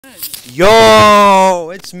Yo,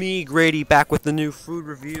 it's me, Grady, back with the new food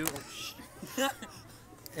review.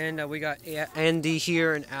 And we got Andy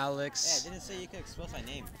here and Alex. Hey, I didn't say you could expose my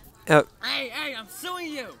name. Hey, I'm suing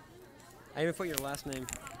you! I even put your last name.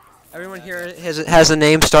 Everyone here has a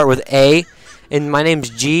name start with A, and my name's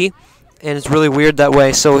G, and it's really weird that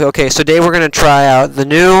way. So okay, so today we're gonna try out the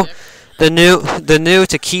new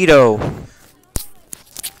taquito.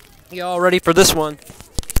 Y'all ready for this one?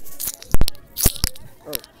 Oh,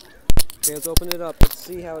 okay, let's open it up. Let's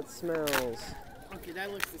see how it smells. Okay, that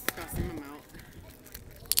looks disgusting. I'm out.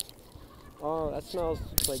 Oh, that smells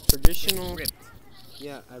like traditional. Ripped.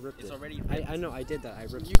 Yeah, I ripped it. It's already ripped. I know, I did that. I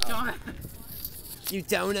ripped You it. donut! You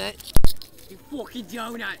donut. You fucking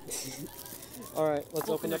donut! All right, let's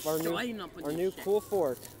open up our new cool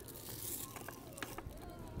fork.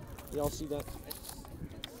 Y'all see that?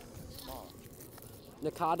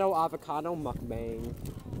 Nikado avocado mukbang.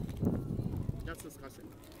 That's disgusting.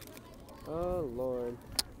 Oh Lord.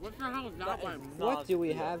 What the hell is that one? What do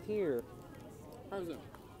we have here? How is it?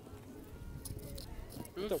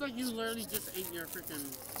 It looks like you literally just ate your freaking.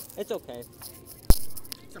 It's okay.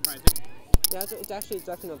 Surprising. Yeah, it's actually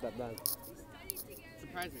not that bad.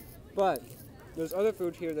 Surprising. But there's other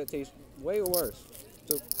food here that tastes way worse.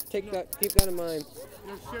 So keep that in mind.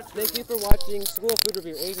 No shit. Thank you for watching School Food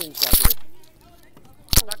Review. Adrian's back here.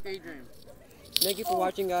 Fuck Adrian. Thank you for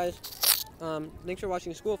watching, guys. Thanks for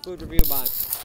watching School Food Review. Bye.